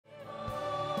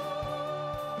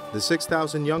The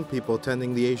 6,000 young people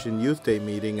attending the Asian Youth Day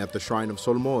meeting at the Shrine of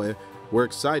Solmoe were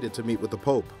excited to meet with the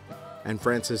Pope, and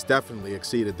Francis definitely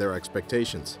exceeded their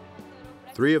expectations.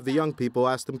 3 of the young people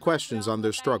asked him questions on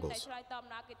their struggles.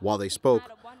 While they spoke,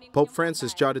 Pope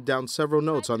Francis jotted down several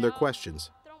notes on their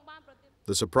questions.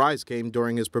 The surprise came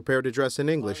during his prepared address in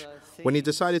English, when he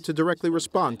decided to directly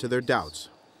respond to their doubts.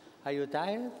 Are you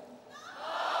tired?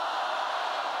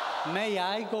 May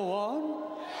I go on?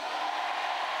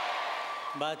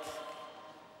 But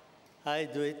I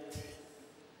do it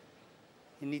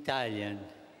in Italian.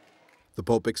 The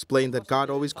Pope explained that God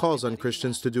always calls on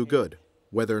Christians to do good,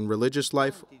 whether in religious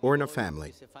life or in a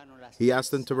family. He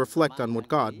asked them to reflect on what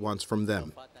God wants from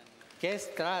them. Che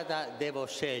strada devo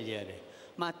scegliere?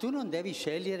 Ma tu non devi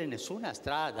scegliere nessuna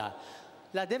strada.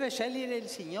 La deve scegliere il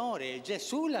Signore,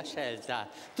 Gesù l'ha scelta.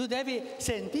 Tu devi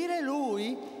sentire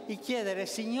Lui e chiedere,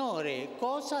 Signore,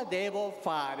 cosa devo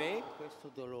fare?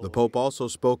 The Pope also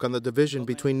spoke on the division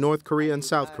between North Korea and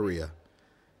South Korea.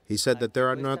 He said that there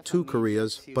are not 2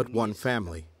 Koreas, but 1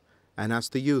 family, and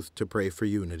asked the youth to pray for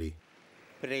unity.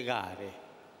 Pregare.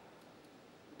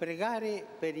 Pregare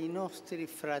per I nostri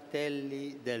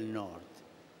fratelli del Nord.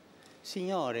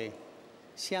 Signore,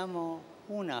 siamo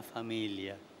una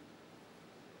famiglia.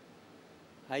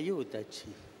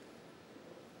 Aiutaci.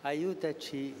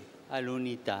 Aiutaci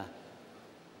all'unità.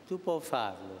 Tu puoi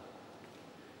farlo.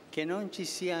 Che non ci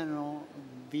siano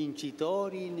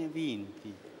vincitori né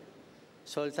vinti,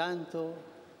 soltanto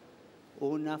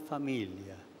una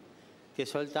famiglia. Che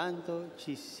soltanto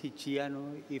ci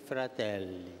siano I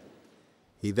fratelli.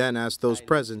 He then asked those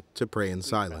present to pray in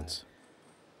silence.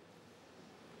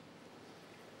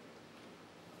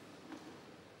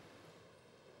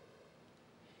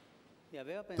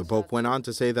 The Pope went on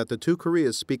to say that the 2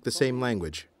 Koreas speak the same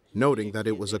language, noting that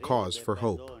it was a cause for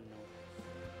hope.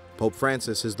 Pope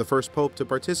Francis is the first Pope to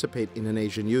participate in an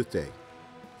Asian Youth Day.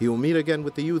 He will meet again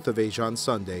with the youth of Asia on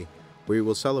Sunday, where he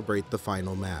will celebrate the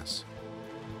final Mass.